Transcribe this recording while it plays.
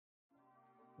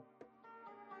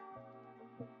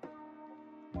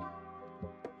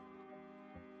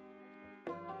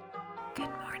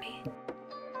Honey,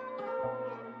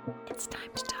 it's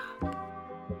time to talk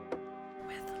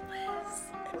with Liz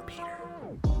and Peter.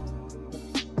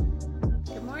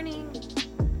 Good morning.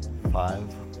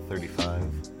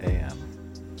 5:35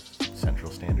 a.m.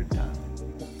 Central Standard Time,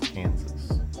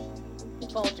 Kansas.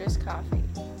 Folgers coffee.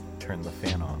 Turn the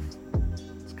fan off.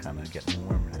 It's kind of getting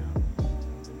warm now.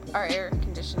 Our air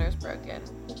conditioner's broken.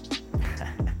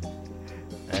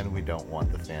 And we don't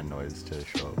want the fan noise to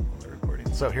show up on the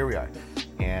recording. So here we are.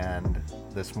 And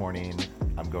this morning,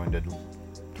 I'm going to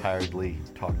tiredly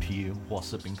talk to you while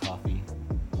sipping coffee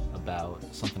about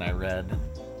something I read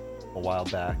a while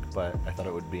back, but I thought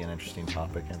it would be an interesting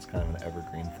topic, and it's kind of an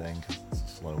evergreen thing because it's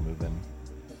a slow-moving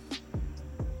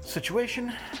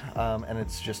situation, and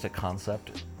it's just a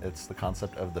concept. It's the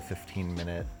concept of the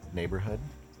 15-minute neighborhood,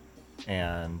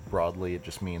 and broadly it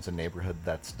just means a neighborhood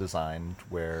that's designed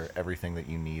where everything that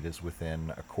you need is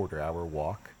within a quarter-hour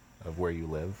walk of where you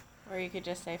live. Or you could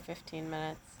just say 15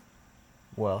 minutes.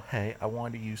 Well, hey, I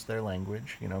wanted to use their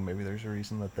language. You know, maybe there's a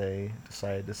reason that they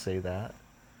decided to say that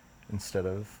instead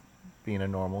of being a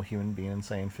normal human being and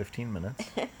saying 15 minutes.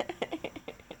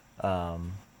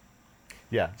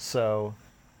 So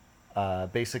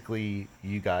basically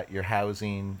you got your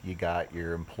housing, you got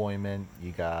your employment,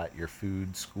 you got your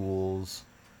food, schools,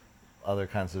 other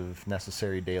kinds of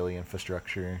necessary daily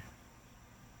infrastructure.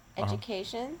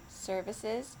 Education,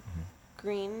 services,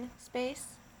 green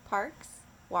space, parks,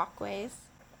 walkways.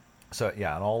 So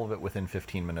yeah, and all of it within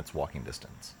 15 minutes walking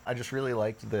distance. I just really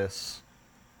liked this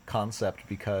concept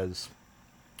because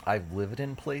I've lived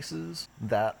in places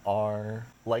that are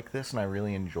like this and I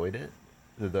really enjoyed it.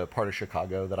 The part of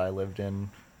Chicago that I lived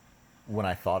in, when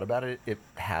I thought about it, it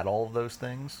had all of those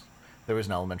things. There was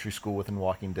an elementary school within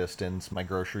walking distance, my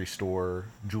grocery store,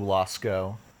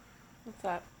 Jewel-Osco. What's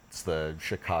that? It's the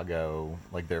Chicago,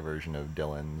 like their version of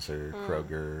Dillon's or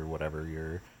Kroger or whatever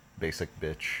your basic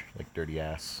bitch, like dirty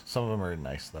ass. Some of them are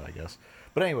nice though, I guess.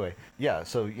 But anyway, yeah,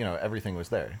 so, you know, everything was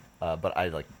there. But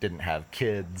I, didn't have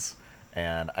kids.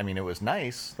 And, I mean, it was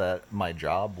nice that my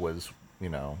job was, you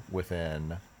know,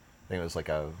 within, I think it was like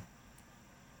a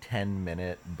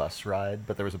 10-minute bus ride.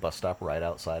 But there was a bus stop right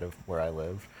outside of where I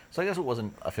lived. So I guess it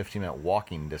wasn't a 15-minute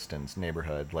walking distance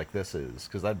neighborhood like this is,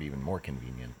 because that'd be even more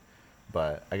convenient.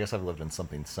 But I guess I've lived in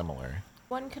something similar.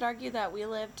 One could argue that we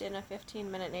lived in a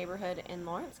 15-minute neighborhood in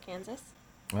Lawrence, Kansas.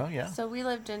 Oh, yeah. So we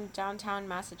lived in downtown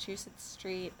Massachusetts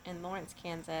Street in Lawrence,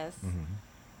 Kansas.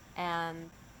 And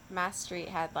Mass Street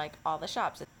had, all the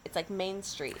shops. It's like Main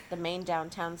Street, the main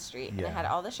downtown street. And it had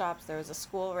all the shops. There was a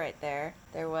school right there.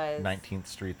 There was 19th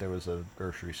Street, there was a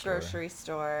grocery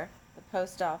store. The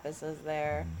post office was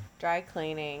there. Dry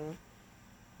cleaning.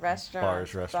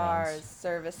 Restaurants. Bars,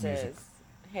 services. Music.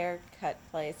 Haircut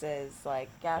places,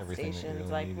 gas Everything that you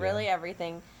stations, really need, really yeah.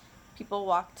 everything. People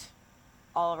walked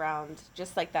all around,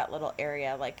 just that little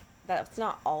area. That's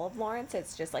not all of Lawrence,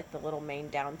 it's just the little main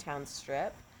downtown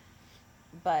strip.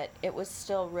 But it was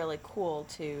still really cool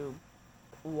to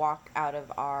walk out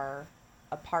of our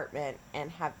apartment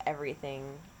and have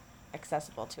everything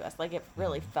accessible to us. It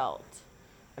really felt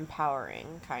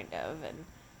empowering, kind of, and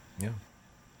Yeah.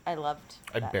 I loved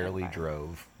I that barely environment.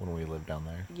 drove when we lived down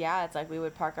there. Yeah, it's we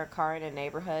would park our car in a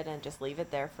neighborhood and just leave it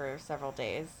there for several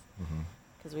days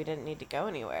because we didn't need to go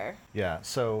anywhere. Yeah,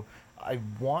 so I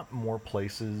want more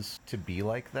places to be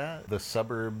like that. The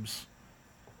suburbs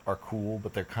are cool,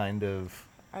 but they're kind of...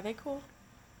 Are they cool?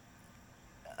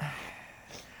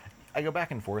 I go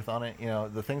back and forth on it. You know,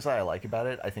 the things that I like about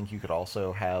it, I think you could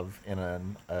also have in a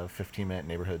 15-minute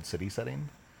neighborhood city setting.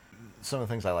 Some of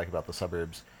the things I like about the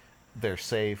suburbs, they're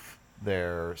safe,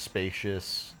 they're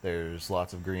spacious, there's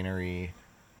lots of greenery,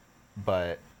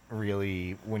 but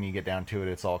really, when you get down to it,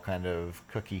 it's all kind of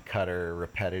cookie-cutter,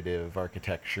 repetitive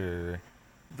architecture.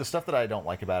 The stuff that I don't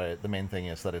like about it, the main thing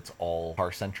is that it's all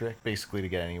car-centric. Basically, to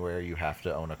get anywhere, you have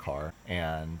to own a car.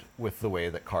 And with the way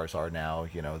that cars are now,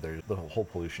 you know, there's the whole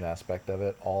pollution aspect of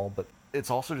it all, but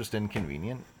it's also just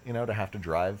inconvenient, you know, to have to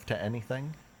drive to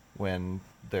anything when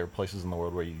there are places in the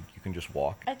world where you can just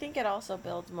walk. I think it also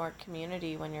builds more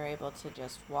community when you're able to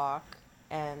just walk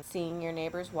and seeing your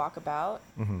neighbors walk about.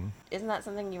 Isn't that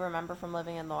something you remember from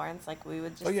living in Lawrence? We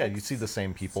would just you see the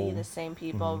same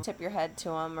people. Tip your head to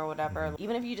them or whatever.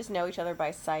 Even if you just know each other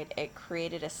by sight, it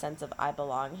created a sense of I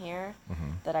belong here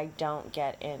that I don't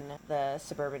get in the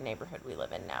suburban neighborhood we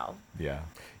live in now. Yeah,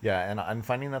 and I'm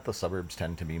finding that the suburbs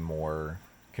tend to be more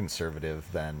conservative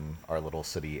than our little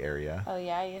city area. Oh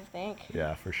yeah, you think?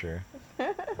 Yeah, for sure.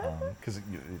 Because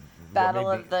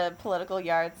Battle of the political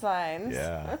yard signs.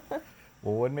 Yeah.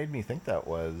 Well, what made me think that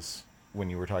was when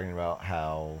you were talking about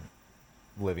how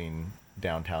living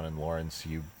downtown in Lawrence,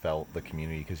 you felt the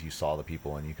community because you saw the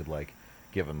people and you could like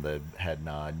give them the head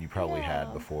nod you probably Yeah.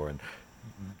 had before. And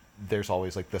there's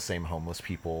always like the same homeless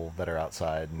people that are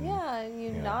outside. And, Yeah, and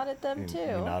you nod at them too.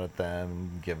 You nod at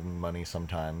them, give them money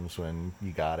sometimes when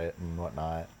you got it and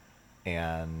whatnot.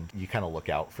 And you kind of look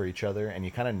out for each other, and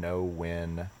you kind of know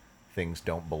when things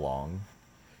don't belong.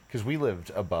 Because we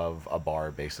lived above a bar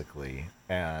basically,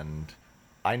 and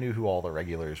I knew who all the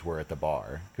regulars were at the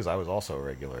bar because I was also a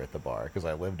regular at the bar because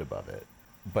I lived above it.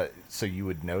 But so you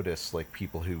would notice like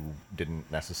people who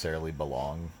didn't necessarily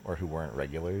belong or who weren't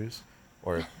regulars,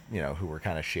 or who were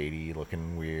kind of shady,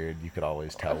 looking weird. You could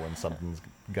always tell when something's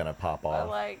gonna pop Or off.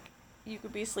 like you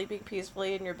could be sleeping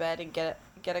peacefully in your bed and get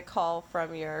a call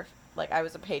from your, like, I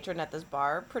was a patron at this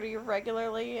bar pretty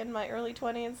regularly in my early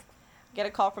 20s. Get a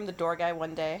call from the door guy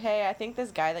one day. Hey, I think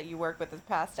this guy that you work with is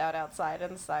passed out outside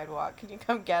on the sidewalk. Can you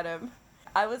come get him?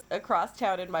 I was across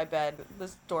town in my bed.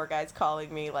 This door guy's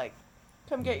calling me like,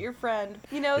 come get your friend.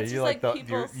 It's Yeah, just you like the,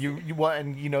 people. you what,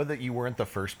 and you know that you weren't the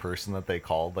first person that they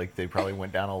called. Like they probably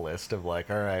went down a list of like,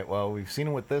 all right, well, we've seen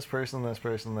him with this person, this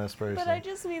person, this person. But I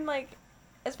just mean, like,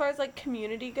 as far as like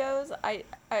community goes, I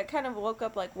kind of woke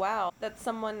up like, wow, that's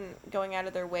someone going out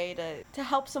of their way to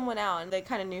help someone out, and they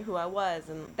kind of knew who I was,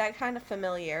 and that kind of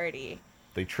familiarity.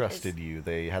 They trusted you.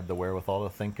 They had the wherewithal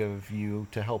to think of you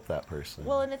to help that person.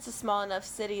 Well, and it's a small enough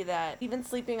city that even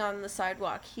sleeping on the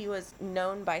sidewalk, he was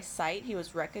known by sight. He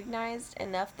was recognized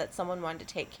enough that someone wanted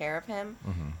to take care of him,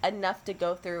 enough to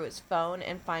go through his phone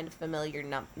and find a familiar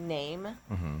name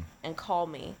and call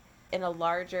me. In a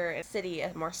larger city,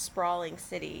 a more sprawling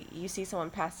city, you see someone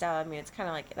passed out, I mean, it's kind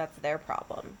of like that's their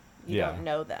problem. You Yeah. don't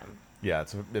know them. Yeah,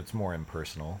 it's more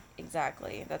impersonal.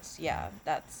 Exactly. That's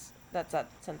that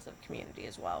sense of community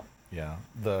as well. Yeah.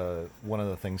 One of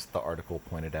the things the article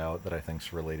pointed out that I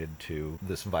think's related to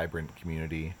this vibrant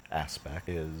community aspect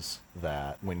is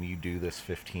that when you do this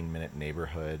 15-minute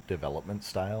neighborhood development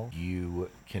style, you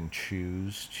can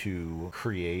choose to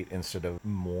create, instead of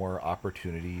more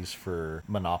opportunities for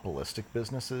monopolistic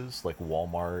businesses like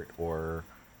Walmart or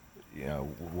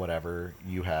whatever,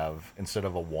 you have, instead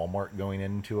of a Walmart going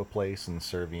into a place and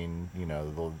serving,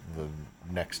 the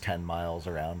next 10 miles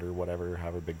around or whatever,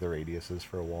 however big the radius is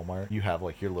for a Walmart, you have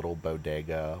like your little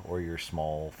bodega or your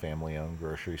small family-owned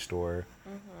grocery store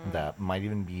that might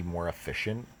even be more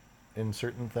efficient in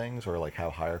certain things, or like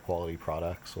have higher quality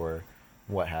products or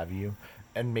what have you.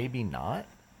 And maybe not,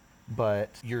 but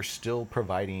you're still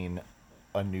providing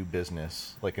a new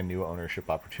business, like a new ownership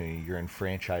opportunity. You're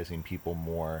enfranchising people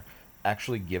more,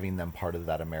 actually giving them part of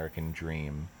that American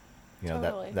dream,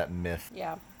 Totally. that myth.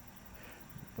 Yeah.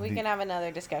 We can have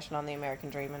another discussion on the American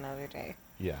dream another day.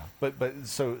 Yeah, but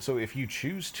so if you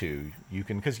choose to, you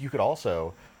can, because you could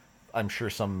also, I'm sure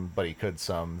somebody could,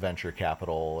 some venture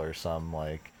capital or some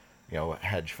like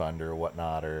hedge fund or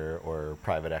whatnot, or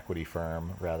private equity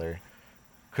firm rather,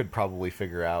 could probably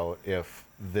figure out, if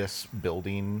this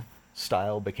building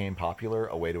style became popular,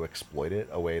 a way to exploit it,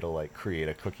 a way to like create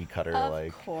a cookie cutter,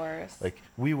 Of course. like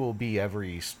we will be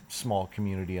every small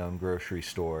community owned grocery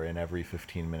store in every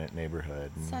 15-minute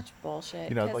neighborhood. And, Such bullshit.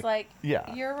 you know, Because, like,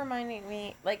 yeah. you're reminding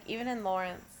me, like, even in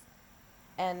Lawrence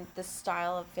and the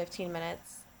style of 15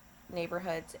 minutes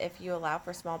neighborhoods, if you allow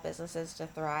for small businesses to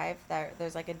thrive,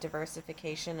 there's like a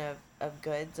diversification of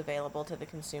goods available to the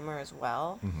consumer as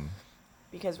well.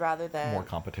 Because rather than... more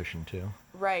competition too.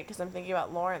 Right, because I'm thinking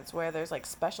about Lawrence, where there's like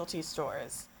specialty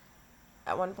stores.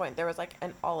 At one point, there was like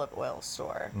an olive oil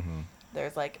store.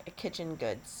 There's like a kitchen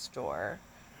goods store.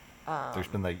 There's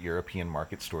been that European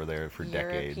market store there for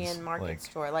decades. European market Like,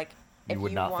 store. Like, you if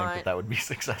would you not want... think that would be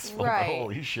successful. Right. But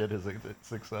holy shit, is it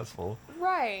successful?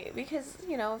 Right, because,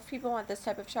 if people want this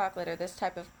type of chocolate or this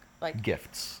type of, like,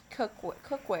 Gifts.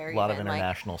 cookware, A lot of even, like,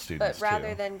 international students but rather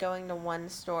too. than going to one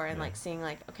store and Yeah. like seeing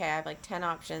like, okay, I have like 10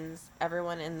 options,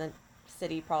 everyone in the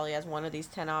city probably has one of these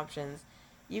 10 options,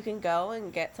 you can go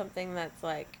and get something that's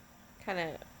like kind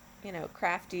of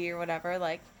crafty or whatever.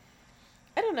 Like,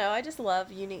 I don't know, I just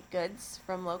love unique goods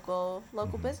from local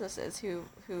businesses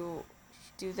who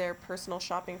do their personal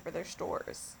shopping for their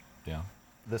stores. Yeah.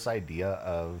 This idea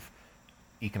of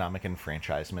economic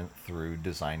enfranchisement through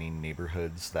designing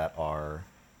neighborhoods that are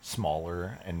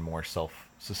smaller and more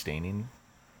self-sustaining,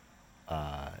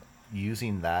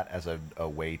 using that as a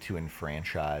way to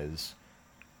enfranchise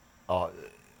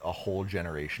a whole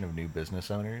generation of new business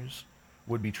owners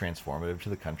would be transformative to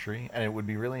the country. And it would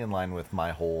be really in line with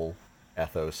my whole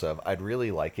ethos of, I'd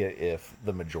really like it if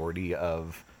the majority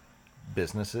of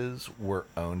businesses were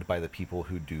owned by the people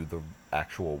who do the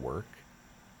actual work.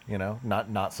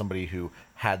 Not somebody who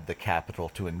had the capital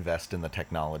to invest in the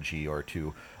technology or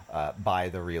to buy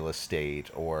the real estate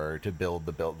or to build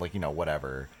the build, like,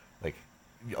 whatever. Like,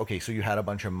 okay, so you had a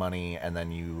bunch of money and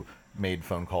then you made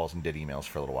phone calls and did emails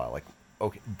for a little while. Like,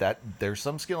 okay, that there's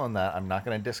some skill in that. I'm not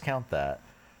going to discount that.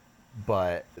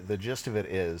 But the gist of it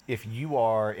is, if you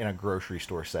are in a grocery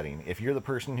store setting, if you're the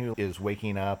person who is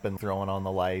waking up and throwing on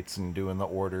the lights and doing the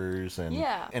orders and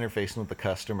interfacing with the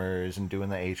customers and doing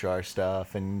the HR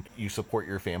stuff, and you support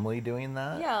your family doing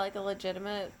that, yeah, like a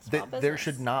legitimate small business. There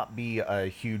should not be a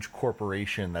huge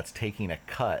corporation that's taking a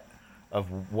cut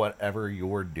of whatever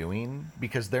you're doing,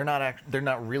 because they're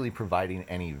not really providing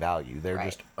any value. They're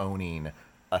just owning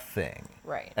a thing,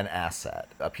 an asset,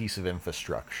 a piece of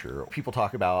infrastructure. People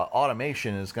talk about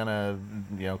automation is gonna,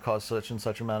 cause such and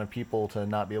such amount of people to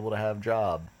not be able to have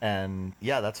job, and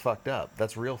yeah, that's fucked up.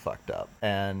 That's real fucked up.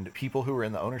 And people who are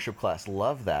in the ownership class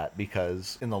love that,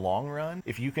 because in the long run,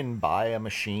 if you can buy a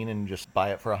machine and just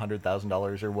buy it for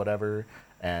 $100,000 or whatever,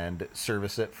 and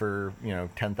service it for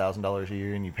 $10,000 a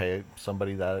year, and you pay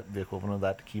somebody the equivalent of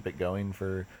that to keep it going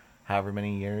for however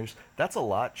many years, that's a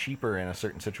lot cheaper in a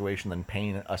certain situation than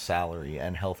paying a salary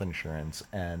and health insurance,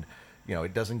 and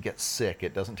it doesn't get sick,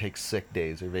 it doesn't take sick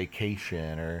days or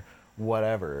vacation or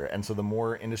whatever. And so the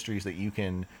more industries that you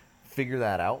can figure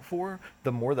that out for,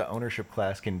 the more the ownership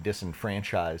class can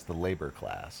disenfranchise the labor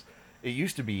class. It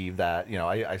used to be that,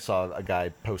 I saw a guy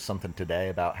post something today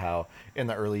about how in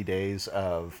the early days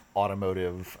of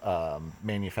automotive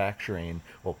manufacturing,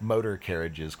 well, motor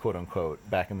carriages, quote unquote,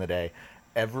 back in the day,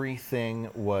 everything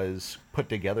was put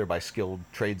together by skilled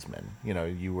tradesmen.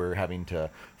 You were having to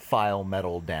file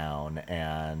metal down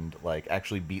and like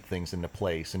actually beat things into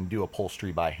place and do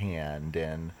upholstery by hand.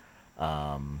 And,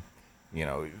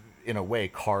 in a way,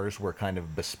 cars were kind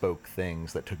of bespoke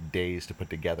things that took days to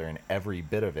put together, and every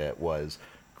bit of it was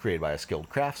created by a skilled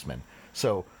craftsman.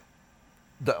 So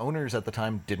the owners at the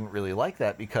time didn't really like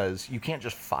that, because you can't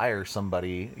just fire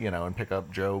somebody, and pick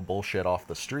up Joe bullshit off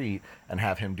the street and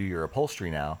have him do your upholstery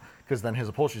now, because then his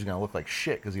upholstery is going to look like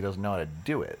shit because he doesn't know how to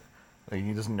do it. Like,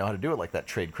 he doesn't know how to do it like that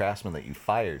trade craftsman that you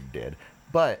fired did.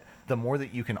 But the more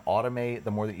that you can automate,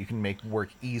 the more that you can make work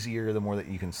easier, the more that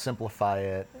you can simplify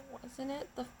it. Wasn't it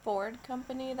the Ford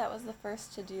company that was the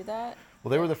first to do that? Well,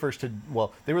 they were the first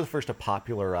to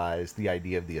popularize the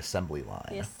idea of the assembly line.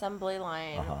 The assembly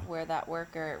line, where that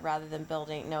worker, rather than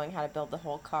knowing how to build the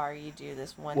whole car, you do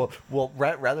this one. Well,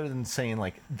 rather than saying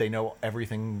like they know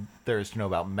everything there is to know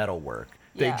about metalwork,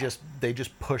 they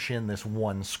just push in this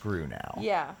one screw now.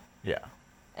 Yeah. Yeah.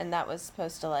 And that was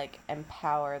supposed to like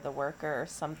empower the worker or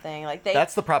something. Like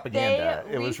that's the propaganda.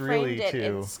 It was really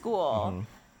in school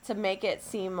to make it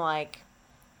seem like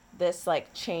this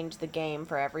like changed the game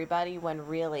for everybody, when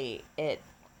really it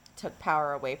took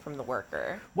power away from the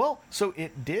worker. Well, so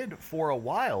it did for a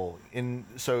while.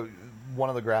 So one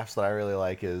of the graphs that I really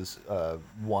like is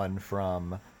one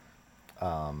from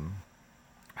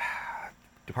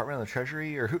Department of the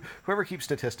Treasury, or whoever keeps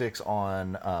statistics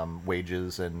on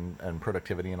wages and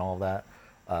productivity and all of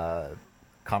that,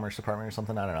 Commerce Department or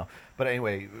something, I don't know. But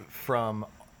anyway, from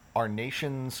our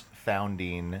nation's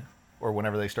founding, or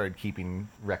whenever they started keeping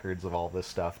records of all this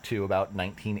stuff, to about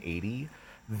 1980,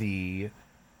 the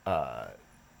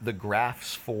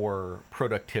graphs for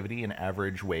productivity and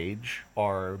average wage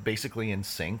are basically in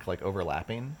sync, like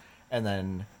overlapping. And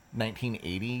then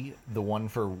 1980, the one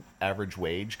for average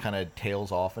wage kind of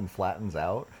tails off and flattens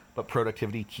out, but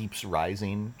productivity keeps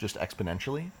rising just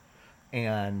exponentially.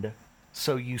 And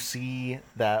so you see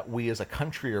that we as a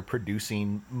country are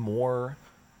producing more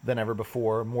than ever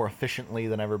before, more efficiently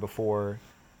than ever before,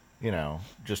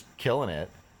 just killing it.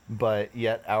 But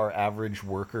yet our average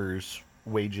workers'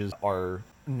 wages are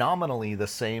nominally the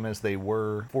same as they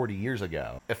were 40 years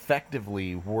ago,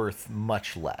 effectively worth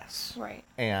much less. Right.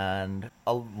 And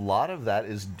a lot of that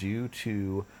is due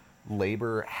to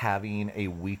labor having a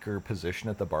weaker position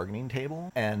at the bargaining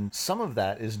table. And some of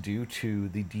that is due to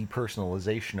the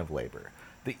depersonalization of labor.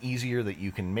 The easier that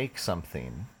you can make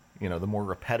something, the more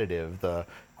repetitive, the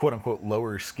quote-unquote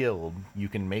lower skilled you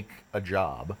can make a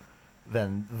job,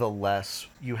 then the less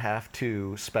you have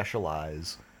to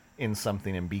specialize in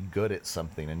something and be good at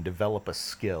something and develop a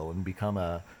skill and become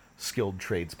a skilled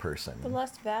tradesperson. The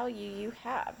less value you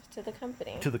have to the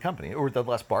company. Or the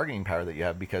less bargaining power that you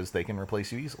have, because they can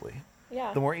replace you easily.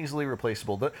 Yeah. The more easily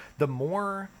replaceable, the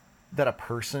more that a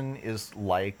person is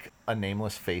like a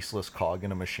nameless, faceless cog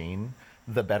in a machine,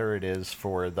 the better it is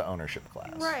for the ownership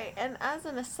class. Right. And as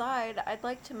an aside, I'd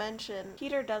like to mention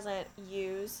Peter doesn't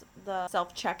use the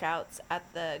self-checkouts at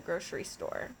the grocery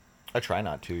store. I try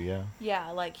not to, yeah.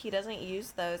 Yeah, like he doesn't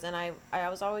use those, and I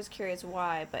was always curious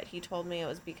why, but he told me it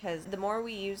was because the more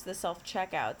we use the self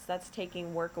checkouts, that's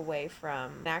taking work away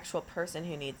from an actual person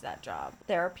who needs that job.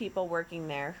 There are people working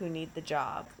there who need the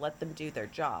job. Let them do their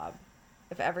job.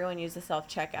 If everyone used the self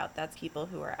checkout, that's people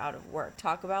who are out of work.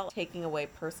 Talk about taking away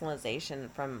personalization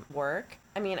from work.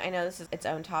 I mean, I know this is its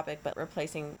own topic, but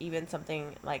replacing even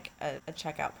something like a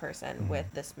checkout person with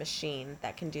this machine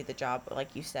that can do the job,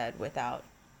 like you said, without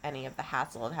any of the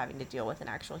hassle of having to deal with an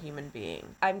actual human being.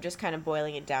 I'm just kind of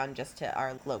boiling it down just to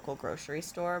our local grocery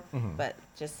store, but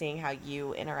just seeing how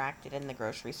you interacted in the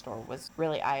grocery store was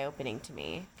really eye-opening to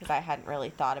me because I hadn't really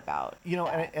thought about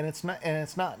that. And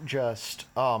it's not just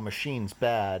machines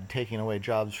bad taking away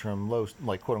jobs from low,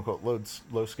 like quote unquote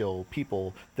low skill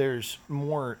people. There's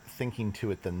more thinking to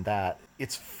it than that.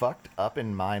 It's fucked up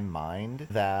in my mind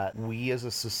that we as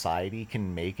a society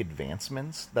can make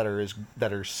advancements that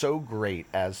are so great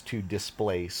as to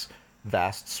displace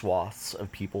vast swaths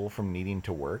of people from needing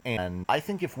to work. And I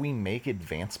think if we make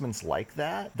advancements like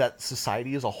that, that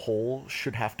society as a whole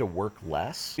should have to work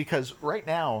less. Because right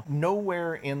now,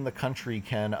 nowhere in the country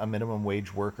can a minimum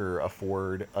wage worker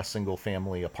afford a single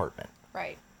family apartment.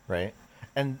 Right. Right?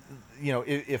 And,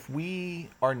 if we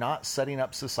are not setting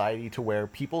up society to where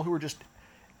people who are just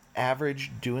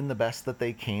average, doing the best that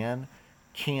they can't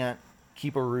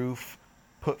keep a roof,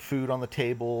 put food on the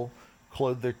table,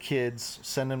 clothe their kids,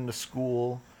 send them to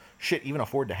school, even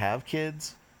afford to have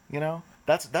kids,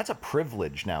 that's a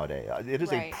privilege nowadays. It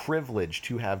is a privilege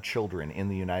to have children in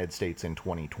the United States in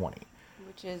 2020.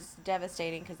 Which is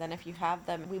devastating because then if you have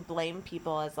them, we blame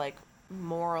people as like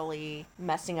morally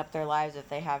messing up their lives if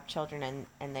they have children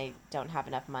and they don't have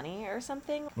enough money or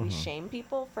something. We shame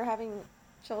people for having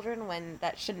children when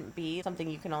that shouldn't be something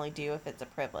you can only do if it's a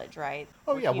privilege, right?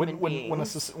 Oh yeah, when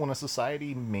a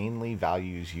society mainly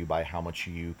values you by how much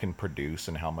you can produce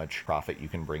and how much profit you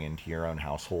can bring into your own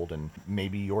household, and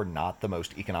maybe you're not the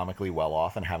most economically well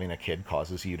off, and having a kid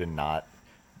causes you to not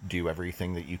do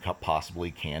everything that you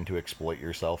possibly can to exploit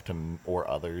yourself or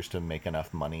others to make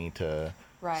enough money to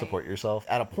support yourself.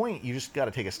 At a point, you just got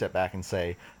to take a step back and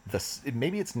say,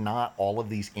 maybe it's not all of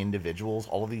these individuals,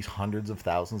 all of these hundreds of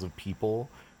thousands of people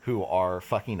who are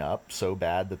fucking up so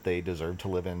bad that they deserve to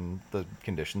live in the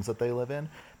conditions that they live in.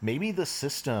 Maybe the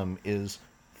system is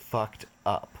fucked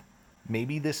up.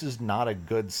 Maybe this is not a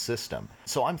good system.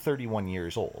 So I'm 31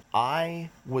 years old. I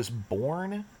was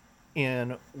born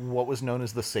in what was known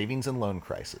as the savings and loan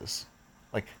crisis.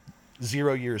 Like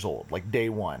 0 years old, like day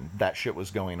one, that shit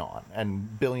was going on.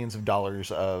 And billions of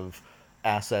dollars of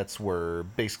assets were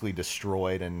basically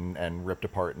destroyed and ripped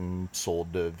apart and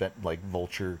sold to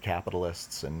vulture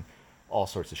capitalists and all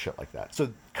sorts of shit like that.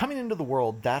 So coming into the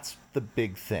world, that's the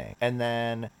big thing. And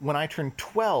then when I turned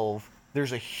 12,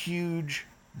 there's a huge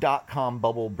dot-com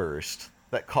bubble burst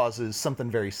that causes something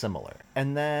very similar.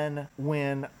 And then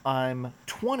when I'm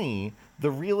 20, the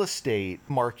real estate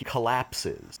market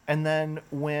collapses. And then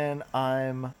when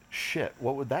I'm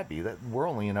what would that be? That we're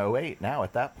only in 2008 now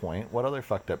at that point. What other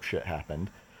fucked up shit happened?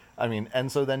 I mean, and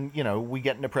so then, we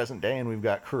get into present day and we've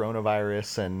got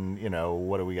coronavirus and,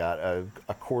 what do we got?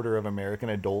 A quarter of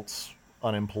American adults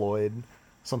unemployed,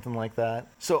 something like that.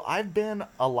 So I've been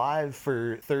alive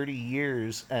for 30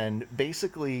 years and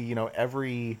basically,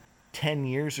 every 10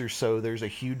 years or so there's a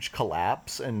huge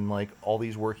collapse and all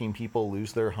these working people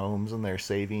lose their homes and their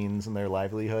savings and their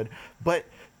livelihood, but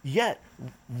yet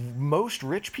most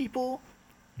rich people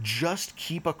just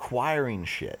keep acquiring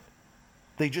shit.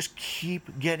 They just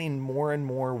keep getting more and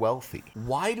more wealthy.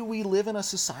 Why do we live in a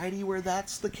society where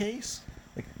that's the case?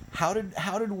 How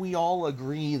did we all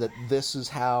agree that this is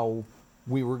how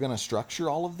we were going to structure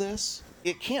all of this?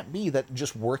 It can't be that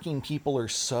just working people are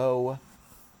so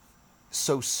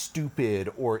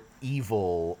stupid or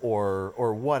evil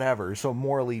or whatever, so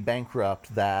morally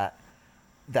bankrupt that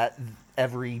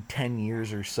every 10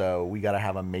 years or so we got to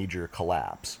have a major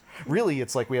collapse. Really,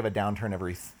 it's like we have a downturn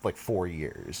every 4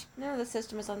 years. No, the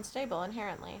system is unstable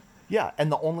inherently. Yeah,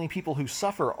 and the only people who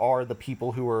suffer are the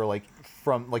people who are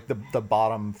from the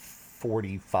bottom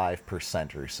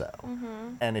 45% or so.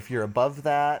 And if you're above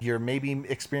that, you're maybe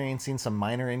experiencing some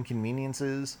minor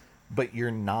inconveniences, but you're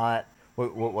not.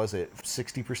 What was it?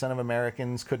 60% of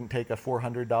Americans couldn't take a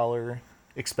 $400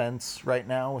 expense right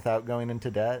now without going into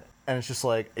debt. And it's just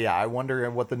I wonder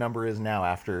what the number is now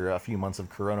after a few months of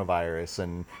coronavirus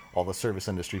and all the service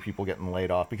industry people getting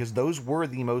laid off, because those were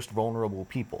the most vulnerable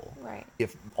people. Right.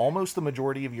 If almost the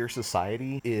majority of your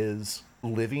society is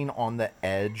living on the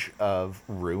edge of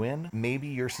ruin, maybe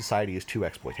your society is too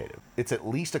exploitative. It's at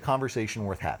least a conversation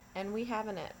worth having. And we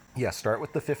having it. Yeah, start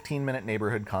with the 15-minute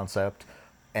neighborhood concept.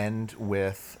 end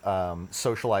with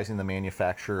socializing the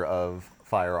manufacture of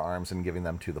firearms and giving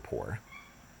them to the poor.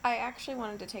 I actually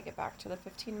wanted to take it back to the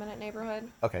 15-minute neighborhood.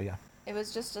 Okay, yeah. It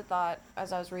was just a thought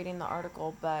as I was reading the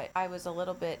article, but I was a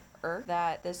little bit irked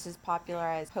that this is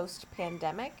popularized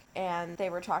post-pandemic, and they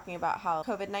were talking about how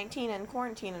COVID-19 and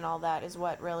quarantine and all that is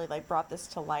what really like brought this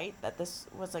to light, that this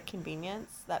was a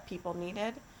convenience that people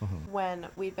needed. When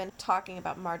we've been talking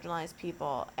about marginalized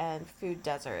people and food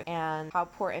desert and how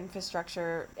poor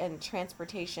infrastructure and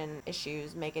transportation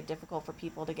issues make it difficult for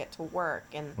people to get to work,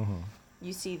 and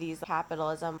you see these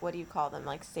capitalism, what do you call them,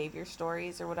 like savior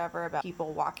stories or whatever, about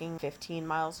people walking 15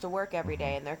 miles to work every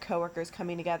day and their coworkers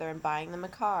coming together and buying them a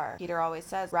car. Peter always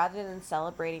says, rather than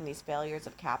celebrating these failures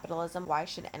of capitalism, why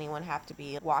should anyone have to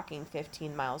be walking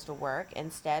 15 miles to work?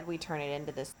 Instead, we turn it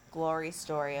into this glory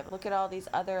story of, look at all these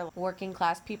other working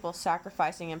class people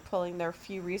sacrificing and pulling their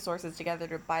few resources together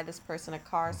to buy this person a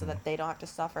car so that they don't have to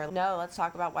suffer. No, let's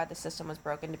talk about why the system was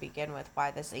broken to begin with,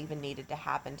 why this even needed to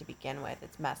happen to begin with.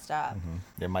 It's messed up.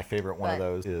 Yeah, my favorite one of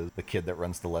those is the kid that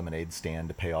runs the lemonade stand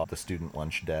to pay off the student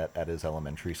lunch debt at his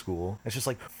elementary school. It's just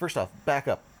like, first off, back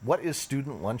up. What is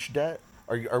student lunch debt?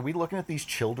 Are we looking at these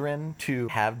children to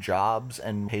have jobs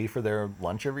and pay for their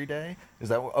lunch every day? Is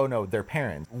that, oh no, their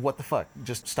parents. What the fuck?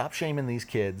 Just stop shaming these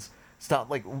kids. Stop,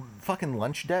 like, fucking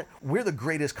lunch debt. We're the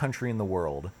greatest country in the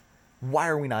world. Why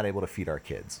are we not able to feed our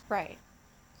kids? Right.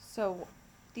 So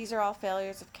these are all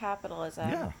failures of capitalism.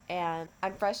 Yeah. And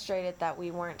I'm frustrated that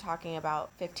we weren't talking about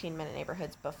 15-minute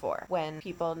neighborhoods before, when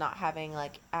people not having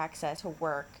like access to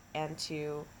work and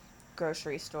to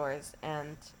grocery stores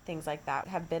and things like that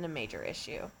have been a major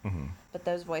issue. But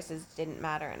those voices didn't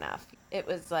matter enough. It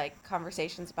was like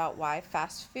conversations about why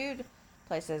fast food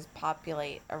places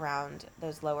populate around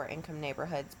those lower income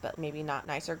neighborhoods, but maybe not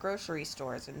nicer grocery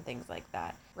stores and things like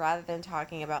that. Rather than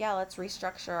talking about, yeah, let's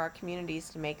restructure our communities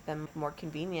to make them more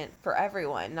convenient for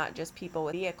everyone, not just people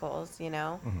with vehicles, you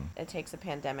know? It takes a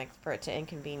pandemic for it to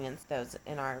inconvenience those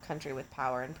in our country with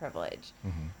power and privilege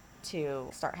to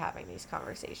start having these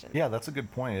conversations. Yeah, that's a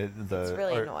good point. It's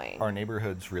really annoying. Our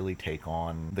neighborhoods really take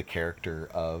on the character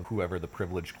of whoever the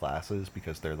privileged class is,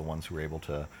 because they're the ones who are able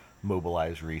to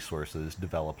mobilize resources,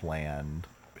 develop land,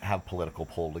 have political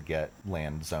pull to get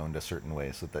land zoned a certain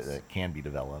way so that it can be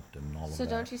developed and all of that. So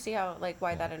don't you see how, like,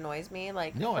 why that annoys me?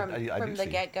 Like, No, from I do the see.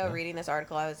 get-go Yeah. reading this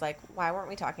article, I was like, why weren't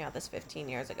we talking about this 15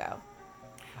 years ago?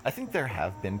 I think there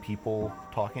have been people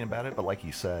talking about it, but like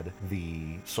you said,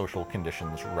 the social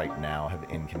conditions right now have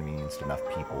inconvenienced enough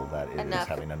people that it is Enough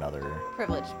having another,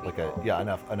 Privileged like people.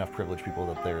 enough privileged people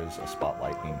that there is a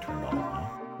spotlight being turned on it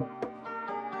now.